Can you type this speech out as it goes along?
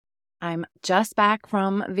I'm just back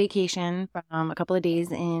from vacation from a couple of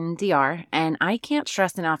days in DR, and I can't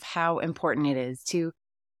stress enough how important it is to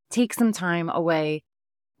take some time away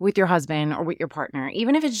with your husband or with your partner,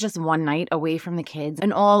 even if it's just one night away from the kids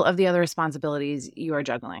and all of the other responsibilities you are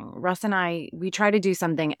juggling. Russ and I, we try to do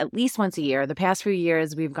something at least once a year. The past few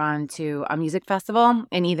years, we've gone to a music festival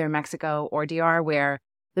in either Mexico or DR where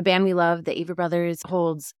the band we love, the Avett Brothers,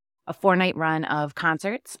 holds a 4-night run of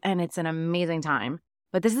concerts, and it's an amazing time.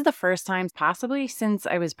 But this is the first time, possibly since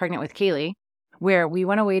I was pregnant with Kaylee, where we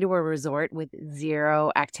went away to a resort with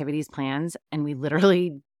zero activities plans, and we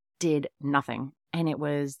literally did nothing. And it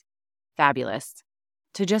was fabulous.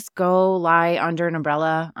 To just go lie under an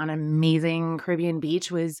umbrella on an amazing Caribbean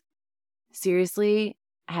beach was seriously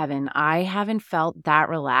heaven. I haven't felt that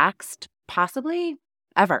relaxed, possibly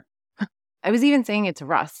ever. I was even saying it to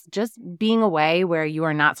Russ, just being away where you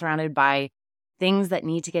are not surrounded by things that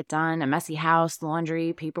need to get done, a messy house,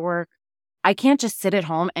 laundry, paperwork. I can't just sit at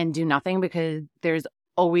home and do nothing because there's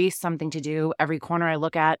always something to do. Every corner I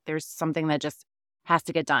look at, there's something that just has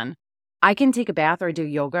to get done. I can take a bath or do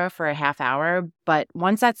yoga for a half hour, but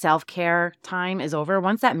once that self-care time is over,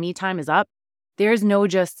 once that me time is up, there's no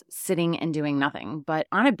just sitting and doing nothing. But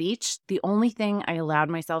on a beach, the only thing I allowed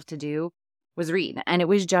myself to do was read, and it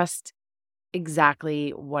was just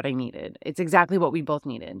exactly what I needed. It's exactly what we both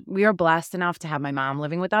needed. We are blessed enough to have my mom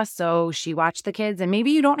living with us, so she watched the kids. And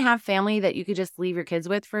maybe you don't have family that you could just leave your kids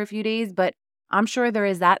with for a few days, but I'm sure there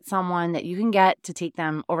is that someone that you can get to take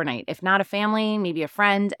them overnight. If not a family, maybe a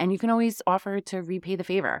friend, and you can always offer to repay the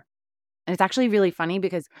favor. And it's actually really funny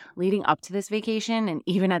because leading up to this vacation and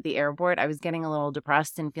even at the airport, I was getting a little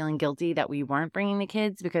depressed and feeling guilty that we weren't bringing the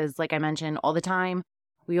kids because, like I mentioned, all the time,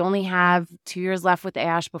 we only have 2 years left with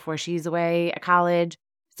Ash before she's away at college.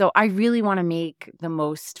 So I really want to make the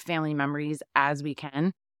most family memories as we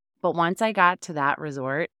can. But once I got to that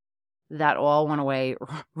resort, that all went away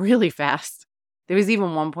really fast. There was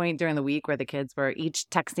even one point during the week where the kids were each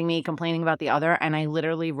texting me, complaining about the other, and I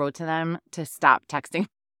literally wrote to them to stop texting.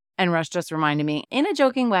 And Russ just reminded me in a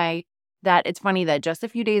joking way that it's funny that just a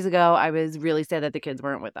few days ago, I was really sad that the kids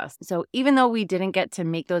weren't with us. So even though we didn't get to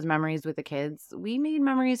make those memories with the kids, we made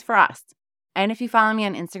memories for us. And if you follow me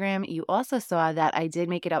on Instagram, you also saw that I did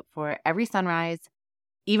make it up for every sunrise.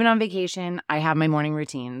 Even on vacation, I have my morning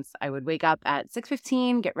routines. I would wake up at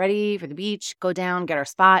 6:15, get ready for the beach, go down, get our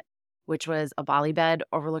spot, which was a Bali bed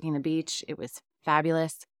overlooking the beach. It was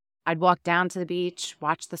fabulous. I'd walk down to the beach,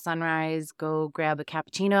 watch the sunrise, go grab a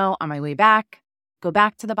cappuccino on my way back, go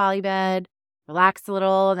back to the Bali bed, relax a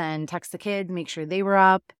little, then text the kids, make sure they were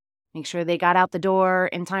up, make sure they got out the door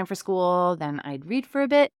in time for school. Then I'd read for a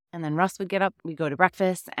bit, and then Russ would get up, we'd go to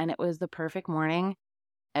breakfast, and it was the perfect morning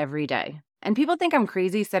every day. And people think I'm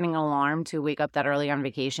crazy setting an alarm to wake up that early on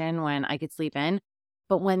vacation when I could sleep in.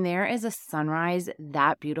 But when there is a sunrise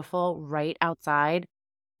that beautiful right outside,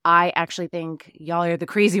 I actually think y'all are the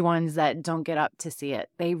crazy ones that don't get up to see it.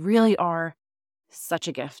 They really are such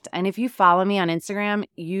a gift. And if you follow me on Instagram,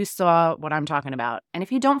 you saw what I'm talking about. And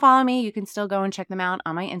if you don't follow me, you can still go and check them out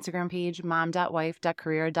on my Instagram page,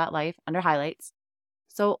 mom.wife.career.life under highlights.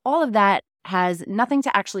 So all of that has nothing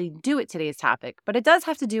to actually do with today's topic, but it does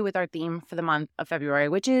have to do with our theme for the month of February,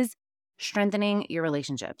 which is strengthening your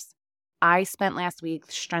relationships. I spent last week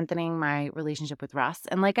strengthening my relationship with Russ.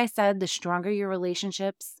 And like I said, the stronger your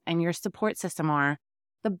relationships and your support system are,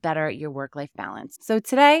 the better your work-life balance. So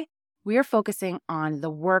today, we are focusing on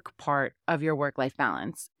the work part of your work-life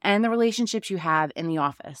balance and the relationships you have in the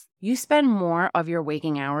office. You spend more of your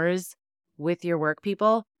waking hours with your work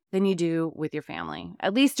people than you do with your family,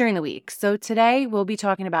 at least during the week. So today, we'll be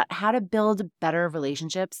talking about how to build better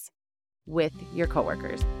relationships with your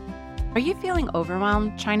coworkers. Are you feeling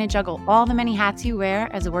overwhelmed trying to juggle all the many hats you wear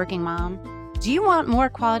as a working mom? Do you want more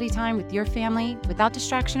quality time with your family without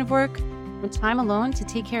distraction of work and time alone to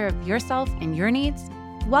take care of yourself and your needs?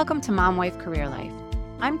 Welcome to Mom Wife Career Life.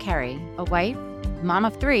 I'm Carrie, a wife, mom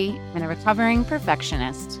of 3, and a recovering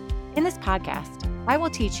perfectionist. In this podcast, I will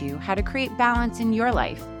teach you how to create balance in your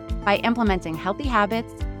life by implementing healthy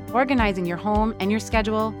habits, organizing your home and your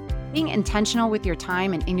schedule, being intentional with your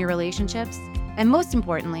time and in your relationships, and most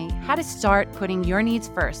importantly, how to start putting your needs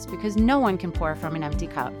first because no one can pour from an empty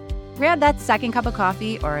cup. Grab that second cup of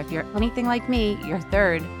coffee, or if you're anything like me, your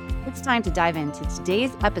third. It's time to dive into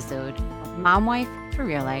today's episode of Mom Wife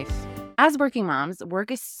Career Life. As working moms, work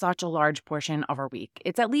is such a large portion of our week.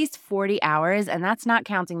 It's at least 40 hours, and that's not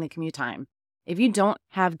counting the commute time. If you don't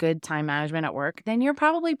have good time management at work, then you're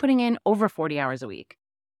probably putting in over 40 hours a week.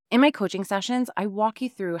 In my coaching sessions, I walk you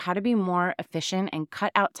through how to be more efficient and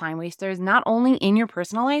cut out time wasters, not only in your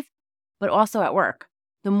personal life, but also at work.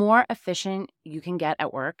 The more efficient you can get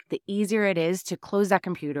at work, the easier it is to close that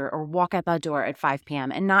computer or walk out that door at 5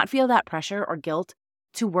 p.m. and not feel that pressure or guilt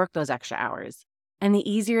to work those extra hours. And the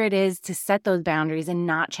easier it is to set those boundaries and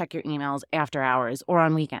not check your emails after hours or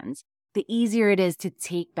on weekends. The easier it is to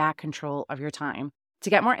take back control of your time. To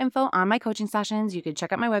get more info on my coaching sessions, you could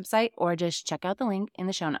check out my website or just check out the link in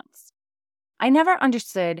the show notes. I never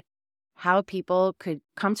understood how people could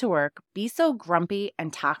come to work, be so grumpy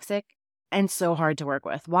and toxic and so hard to work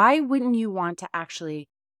with. Why wouldn't you want to actually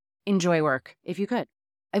enjoy work if you could?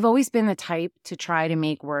 I've always been the type to try to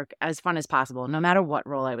make work as fun as possible, no matter what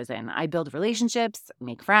role I was in. I build relationships,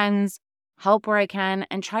 make friends, help where I can,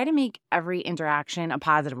 and try to make every interaction a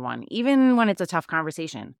positive one, even when it's a tough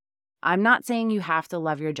conversation. I'm not saying you have to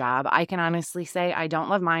love your job. I can honestly say I don't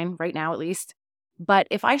love mine right now, at least. But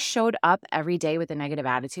if I showed up every day with a negative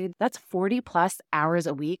attitude, that's 40 plus hours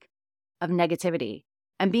a week of negativity.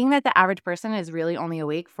 And being that the average person is really only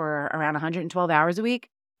awake for around 112 hours a week,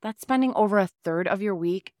 that's spending over a third of your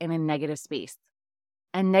week in a negative space.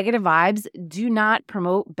 And negative vibes do not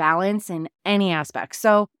promote balance in any aspect.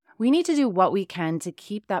 So we need to do what we can to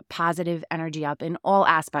keep that positive energy up in all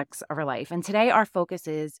aspects of our life. And today our focus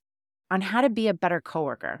is on how to be a better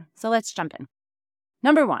coworker. So let's jump in.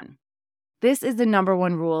 Number 1, this is the number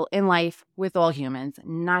 1 rule in life with all humans,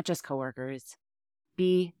 not just coworkers.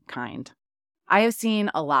 Be kind. I have seen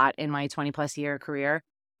a lot in my 20 plus year career.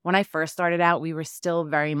 When I first started out, we were still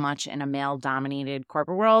very much in a male-dominated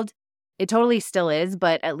corporate world. It totally still is,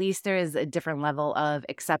 but at least there is a different level of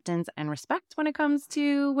acceptance and respect when it comes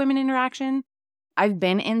to women interaction. I've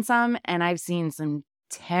been in some, and I've seen some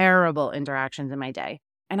terrible interactions in my day.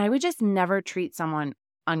 And I would just never treat someone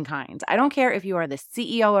unkind. I don't care if you are the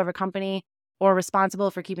CEO of a company or responsible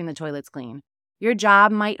for keeping the toilets clean. Your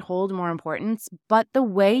job might hold more importance, but the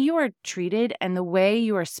way you are treated and the way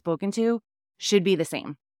you are spoken to should be the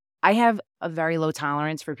same. I have a very low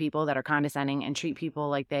tolerance for people that are condescending and treat people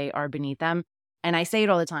like they are beneath them. And I say it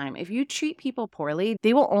all the time. If you treat people poorly,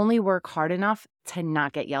 they will only work hard enough to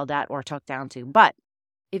not get yelled at or talked down to. But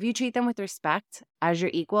if you treat them with respect as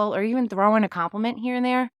your equal or even throw in a compliment here and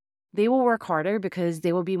there, they will work harder because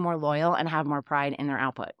they will be more loyal and have more pride in their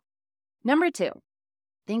output. Number 2,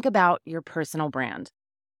 think about your personal brand.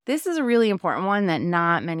 This is a really important one that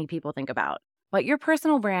not many people think about. But your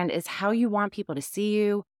personal brand is how you want people to see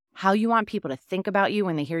you, how you want people to think about you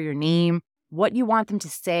when they hear your name, what you want them to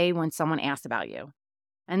say when someone asks about you.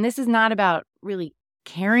 And this is not about really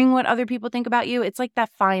caring what other people think about you. It's like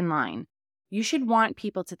that fine line. You should want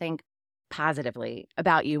people to think positively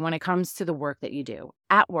about you when it comes to the work that you do.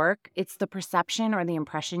 At work, it's the perception or the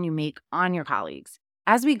impression you make on your colleagues.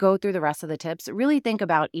 As we go through the rest of the tips, really think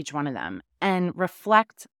about each one of them and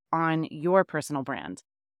reflect on your personal brand.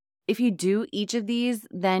 If you do each of these,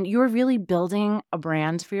 then you're really building a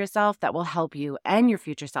brand for yourself that will help you and your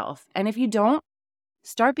future self. And if you don't,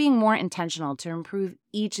 start being more intentional to improve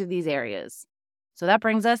each of these areas. So that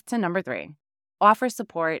brings us to number 3, offer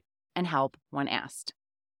support and help when asked.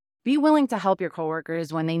 Be willing to help your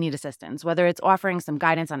coworkers when they need assistance, whether it's offering some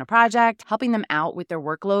guidance on a project, helping them out with their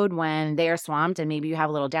workload when they are swamped and maybe you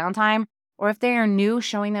have a little downtime, or if they are new,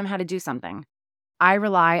 showing them how to do something. I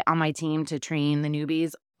rely on my team to train the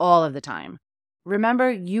newbies all of the time.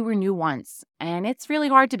 Remember, you were new once, and it's really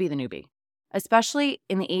hard to be the newbie, especially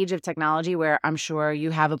in the age of technology where I'm sure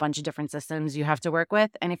you have a bunch of different systems you have to work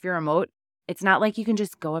with. And if you're remote, it's not like you can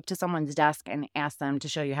just go up to someone's desk and ask them to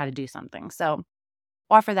show you how to do something. So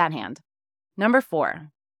offer that hand. Number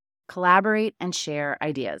 4, collaborate and share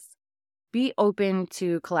ideas. Be open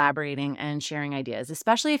to collaborating and sharing ideas,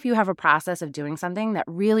 especially if you have a process of doing something that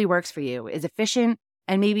really works for you, is efficient,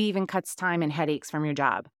 and maybe even cuts time and headaches from your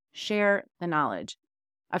job. Share the knowledge.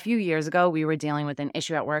 A few years ago, we were dealing with an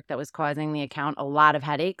issue at work that was causing the account a lot of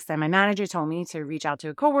headaches, and my manager told me to reach out to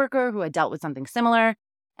a coworker who had dealt with something similar,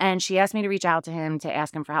 and she asked me to reach out to him to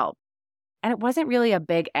ask him for help. And it wasn't really a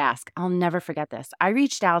big ask. I'll never forget this. I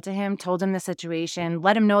reached out to him, told him the situation,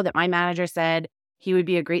 let him know that my manager said he would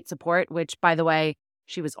be a great support, which, by the way,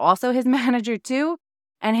 she was also his manager too.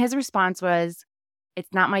 And his response was,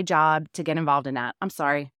 "It's not my job to get involved in that. I'm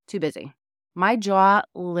sorry, too busy." My jaw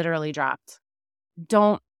literally dropped.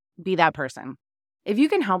 Don't be that person. If you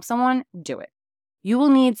can help someone, do it. You will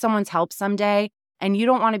need someone's help someday, and you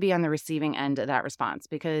don't want to be on the receiving end of that response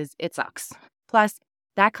because it sucks. Plus,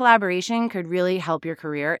 that collaboration could really help your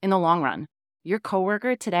career in the long run. Your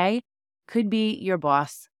coworker today could be your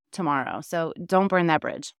boss tomorrow, so don't burn that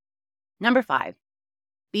bridge. Number 5,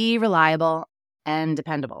 be reliable and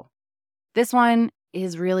dependable. This one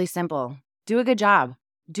is really simple. Do a good job.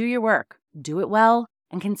 Do your work. Do it well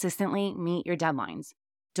and consistently meet your deadlines.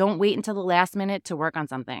 Don't wait until the last minute to work on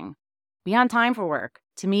something. Be on time for work,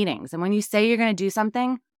 to meetings, and when you say you're going to do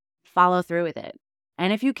something, follow through with it.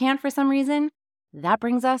 And if you can't for some reason, that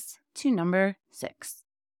brings us to number 6.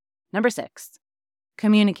 Number 6,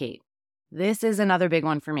 communicate. This is another big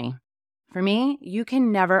one for me. For me, you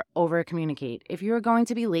can never over-communicate. If you're going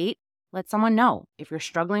to be late, let someone know. If you're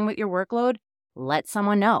struggling with your workload, let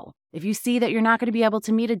someone know. If you see that you're not going to be able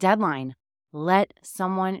to meet a deadline, let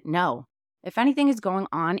someone know. If anything is going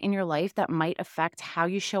on in your life that might affect how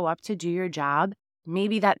you show up to do your job,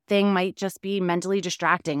 maybe that thing might just be mentally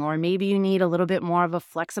distracting, or maybe you need a little bit more of a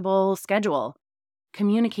flexible schedule,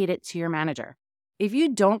 communicate it to your manager. If you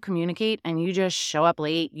don't communicate and you just show up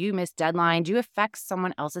late, you miss deadlines, you affect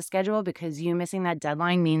someone else's schedule because you missing that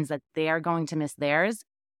deadline means that they are going to miss theirs,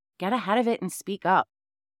 get ahead of it and speak up.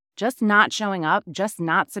 Just not showing up, just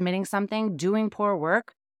not submitting something, doing poor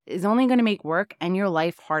work is only going to make work and your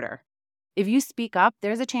life harder. If you speak up,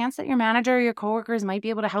 there's a chance that your manager or your coworkers might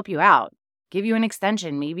be able to help you out, give you an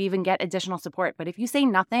extension, maybe even get additional support. But if you say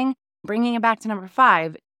nothing, bringing it back to number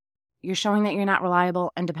 5, you're showing that you're not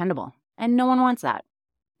reliable and dependable. And no one wants that.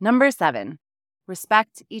 Number 7,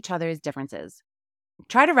 respect each other's differences.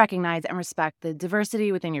 Try to recognize and respect the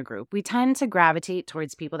diversity within your group. We tend to gravitate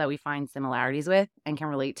towards people that we find similarities with and can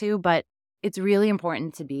relate to, but it's really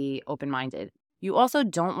important to be open-minded. You also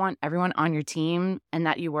don't want everyone on your team and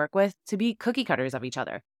that you work with to be cookie cutters of each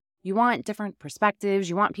other. You want different perspectives.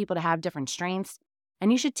 You want people to have different strengths.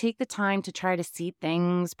 And you should take the time to try to see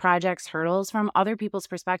things, projects, hurdles from other people's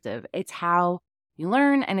perspective. It's how you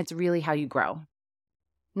learn, and it's really how you grow.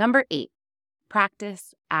 Number 8,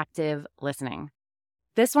 practice active listening.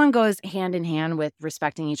 This one goes hand in hand with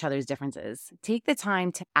respecting each other's differences. Take the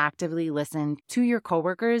time to actively listen to your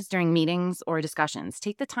coworkers during meetings or discussions.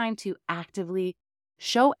 Take the time to actively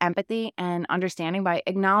show empathy and understanding by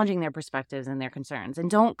acknowledging their perspectives and their concerns.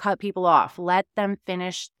 And don't cut people off. Let them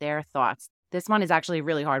finish their thoughts. This one is actually a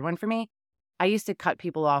really hard one for me. I used to cut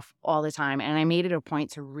people off all the time, and I made it a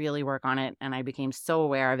point to really work on it, and I became so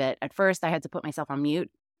aware of it. At first, I had to put myself on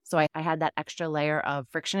mute, so I had that extra layer of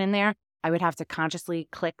friction in there. I would have to consciously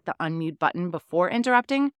click the unmute button before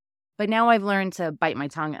interrupting, but now I've learned to bite my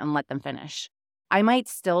tongue and let them finish. I might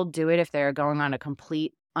still do it if they're going on a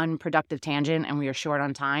complete unproductive tangent and we are short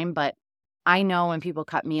on time, but I know when people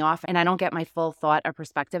cut me off and I don't get my full thought or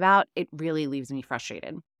perspective out, it really leaves me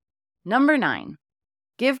frustrated. Number 9,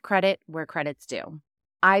 give credit where credit's due.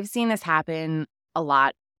 I've seen this happen a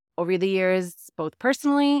lot over the years, both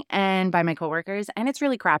personally and by my coworkers, and it's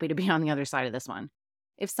really crappy to be on the other side of this one.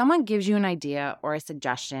 If someone gives you an idea or a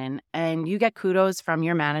suggestion and you get kudos from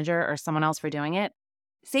your manager or someone else for doing it,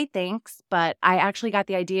 say thanks, but I actually got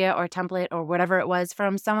the idea or template or whatever it was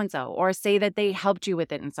from so-and-so, or say that they helped you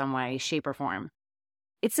with it in some way, shape, or form.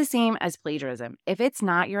 It's the same as plagiarism. If it's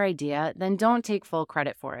not your idea, then don't take full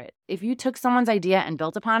credit for it. If you took someone's idea and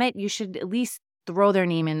built upon it, you should at least throw their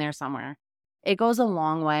name in there somewhere. It goes a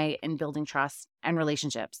long way in building trust and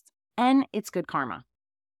relationships, and it's good karma.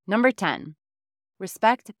 Number 10,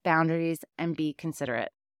 respect boundaries and be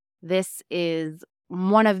considerate. This is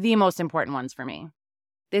one of the most important ones for me.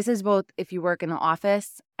 This is both if you work in the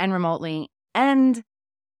office and remotely, and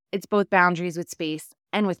it's both boundaries with space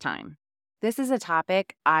and with time. This is a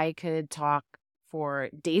topic I could talk for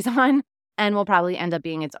days on and will probably end up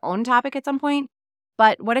being its own topic at some point.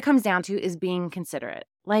 But what it comes down to is being considerate.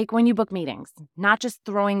 Like when you book meetings, not just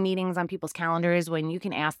throwing meetings on people's calendars when you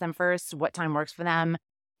can ask them first what time works for them.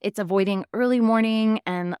 It's avoiding early morning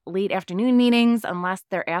and late afternoon meetings unless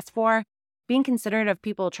they're asked for. Being considerate of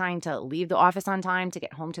people trying to leave the office on time to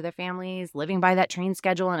get home to their families, living by that train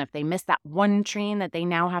schedule, and if they miss that one train that they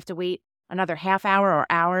now have to wait another half hour or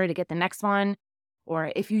hour to get the next one.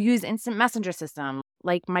 Or if you use instant messenger system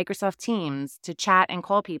like Microsoft Teams to chat and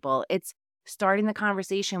call people, it's starting the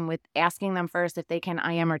conversation with asking them first if they can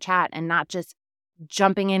IM or chat and not just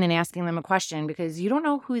jumping in and asking them a question, because you don't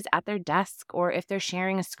know who's at their desk or if they're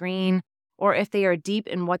sharing a screen or if they are deep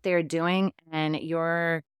in what they're doing and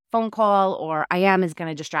your phone call or IM is going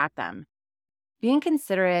to distract them. Being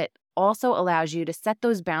considerate also allows you to set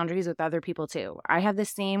those boundaries with other people too. I have the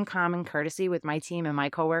same common courtesy with my team and my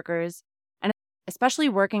coworkers, and especially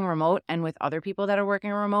working remote and with other people that are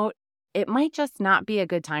working remote, it might just not be a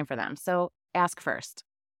good time for them. So ask first.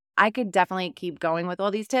 I could definitely keep going with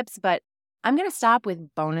all these tips, but I'm going to stop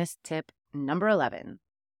with bonus tip number 11.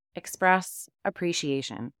 Express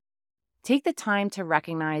appreciation. Take the time to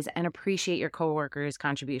recognize and appreciate your coworkers'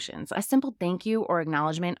 contributions. A simple thank you or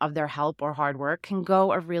acknowledgement of their help or hard work can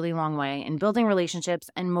go a really long way in building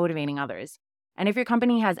relationships and motivating others. And if your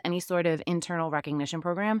company has any sort of internal recognition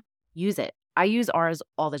program, use it. I use ours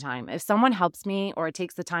all the time. If someone helps me or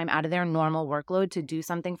takes the time out of their normal workload to do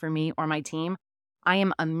something for me or my team, I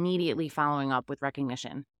am immediately following up with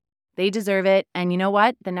recognition. They deserve it. And you know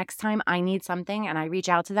what? The next time I need something and I reach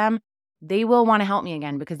out to them, they will want to help me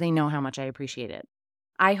again because they know how much I appreciate it.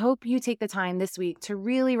 I hope you take the time this week to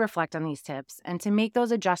really reflect on these tips and to make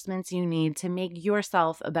those adjustments you need to make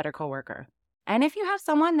yourself a better coworker. And if you have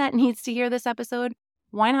someone that needs to hear this episode,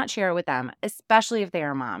 why not share it with them, especially if they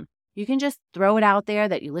are a mom? You can just throw it out there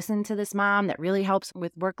that you listen to this mom that really helps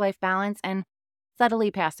with work-life balance and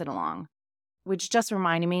subtly pass it along. Which just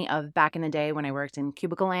reminded me of back in the day when I worked in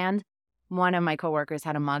Cubicle Land. One of my coworkers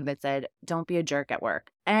had a mug that said, "Don't be a jerk at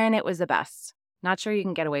work." And it was the best. Not sure you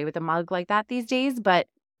can get away with a mug like that these days, but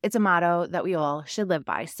it's a motto that we all should live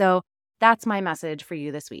by. So that's my message for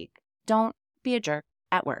you this week. Don't be a jerk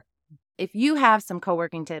at work. If you have some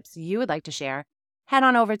co-working tips you would like to share, head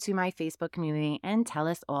on over to my Facebook community and tell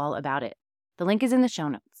us all about it. The link is in the show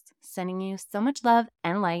notes. Sending you so much love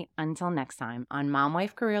and light until next time on Mom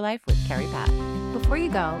Wife Career Life with Carrie Pat. Before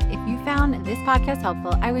you go, if you found this podcast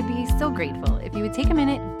helpful, I would be so grateful if you would take a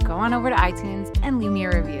minute, go on over to iTunes and leave me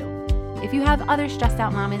a review. If you have other stressed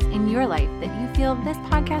out mamas in your life that you feel this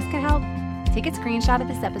podcast could help, take a screenshot of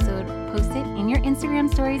this episode, post it in your Instagram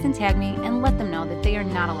stories and tag me and let them know that they are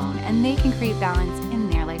not alone and they can create balance in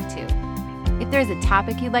their life too. If there's a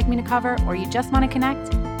topic you'd like me to cover or you just want to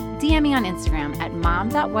connect, DM me on Instagram at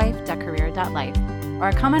mom.wife.career.life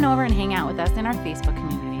or come on over and hang out with us in our Facebook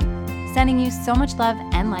community. Sending you so much love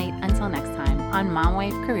and light until next time on Mom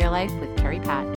Wife Career Life with Carrie Pat.